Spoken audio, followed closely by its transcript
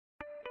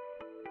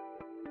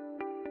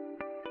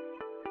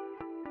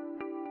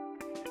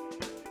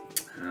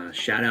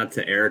Shout out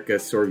to Erika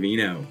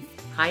Sorvino.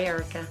 Hi,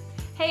 Erika.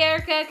 Hey,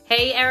 Erika.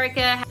 Hey,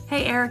 Erika.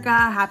 Hey, Erika.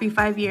 Happy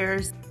 5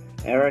 years.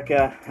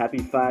 Erika, happy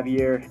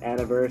 5-year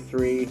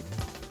anniversary.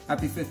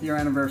 Happy 5th year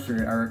anniversary,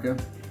 Erika.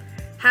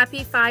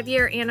 Happy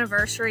 5-year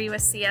anniversary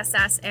with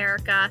CSS,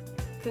 Erika.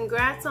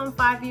 Congrats on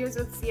 5 years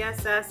with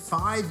CSS.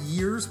 5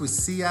 years with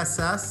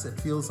CSS, it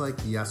feels like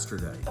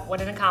yesterday.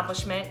 What an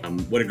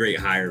accomplishment. What a great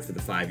hire for the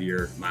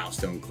 5-year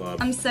milestone club.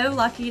 I'm so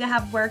lucky to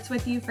have worked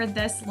with you for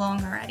this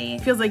long already.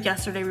 It feels like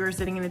yesterday we were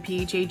sitting in the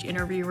PHH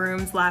interview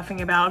rooms laughing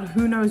about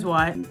who knows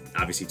what.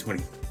 Obviously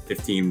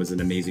 2015 was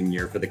an amazing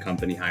year for the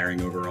company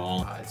hiring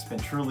overall. It's been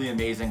truly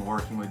amazing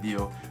working with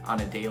you on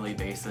a daily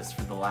basis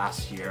for the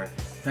last year.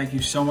 Thank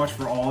you so much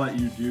for all that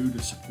you do to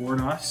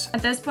support us.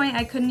 At this point,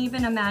 I couldn't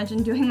even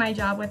imagine doing my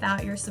job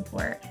without your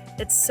support.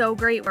 It's so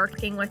great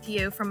working with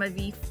you from a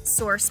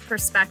vSource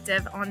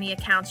perspective on the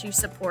accounts you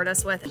support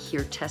us with. I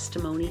hear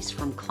testimonies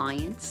from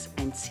clients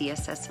and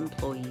CSS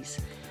employees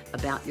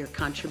about your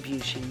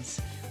contributions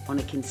on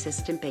a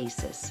consistent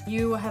basis.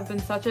 You have been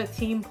such a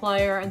team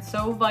player and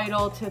so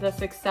vital to the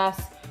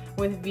success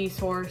with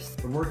vSource.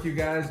 The work you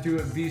guys do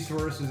at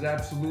vSource is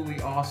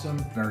absolutely awesome.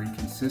 Very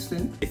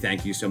consistent.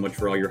 Thank you so much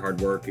for all your hard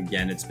work.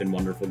 Again, it's been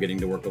wonderful getting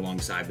to work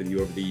alongside with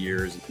you over the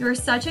years. You're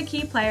such a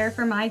key player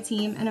for my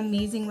team and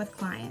amazing with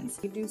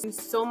clients. You do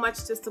so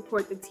much to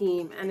support the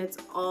team, and it's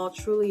all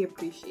truly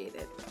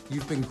appreciated.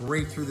 You've been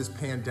great through this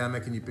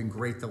pandemic, and you've been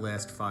great the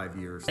last 5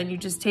 years. And you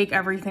just take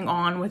everything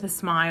on with a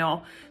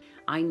smile.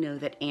 I know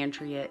that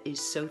Andrea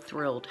is so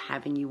thrilled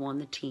having you on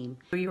the team.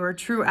 You are a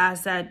true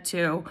asset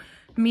to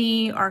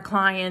me, our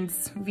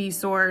clients,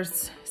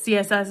 vSource,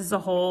 CSS as a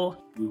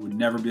whole. We would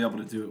never be able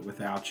to do it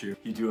without you.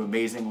 You do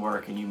amazing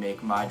work and you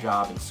make my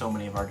job and so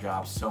many of our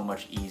jobs so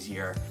much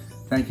easier.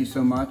 Thank you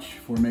so much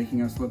for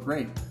making us look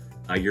great.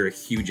 You're a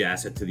huge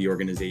asset to the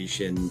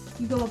organization.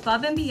 You go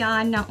above and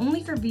beyond, not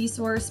only for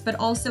vSource, but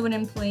also in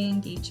employee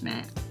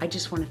engagement. I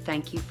just want to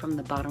thank you from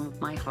the bottom of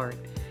my heart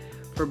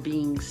for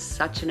being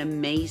such an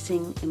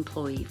amazing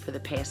employee for the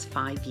past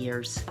 5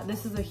 years.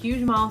 This is a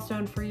huge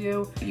milestone for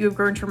you. You have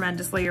grown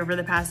tremendously over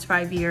the past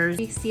 5 years.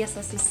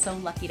 CSS is so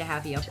lucky to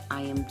have you.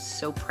 I am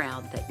so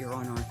proud that you're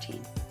on our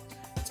team.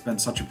 It's been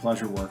such a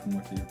pleasure working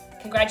with you.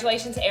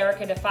 Congratulations,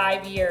 Erika, to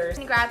 5 years.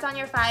 Congrats on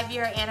your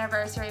 5-year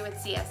anniversary with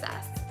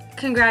CSS.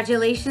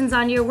 Congratulations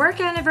on your work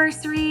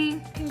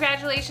anniversary.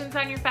 Congratulations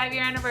on your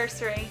 5-year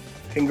anniversary.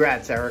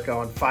 Congrats, Erika,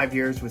 on 5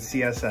 years with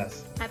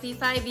CSS. Happy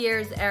 5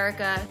 years,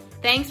 Erika.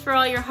 Thanks for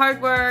all your hard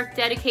work,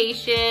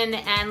 dedication,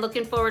 and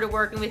looking forward to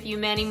working with you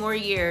many more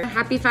years.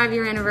 Happy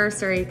 5-year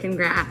anniversary.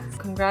 Congrats.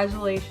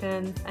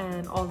 Congratulations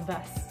and all the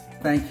best.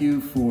 Thank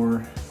you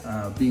for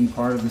being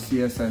part of the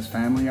CSS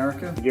family,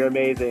 Erika. You're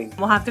amazing.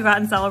 We'll have to go out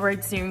and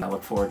celebrate soon. I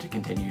look forward to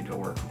continuing to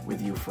work with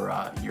you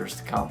for years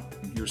to come.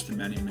 Here's to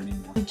many, many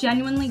more. I'm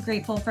genuinely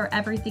grateful for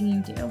everything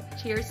you do.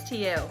 Cheers to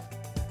you.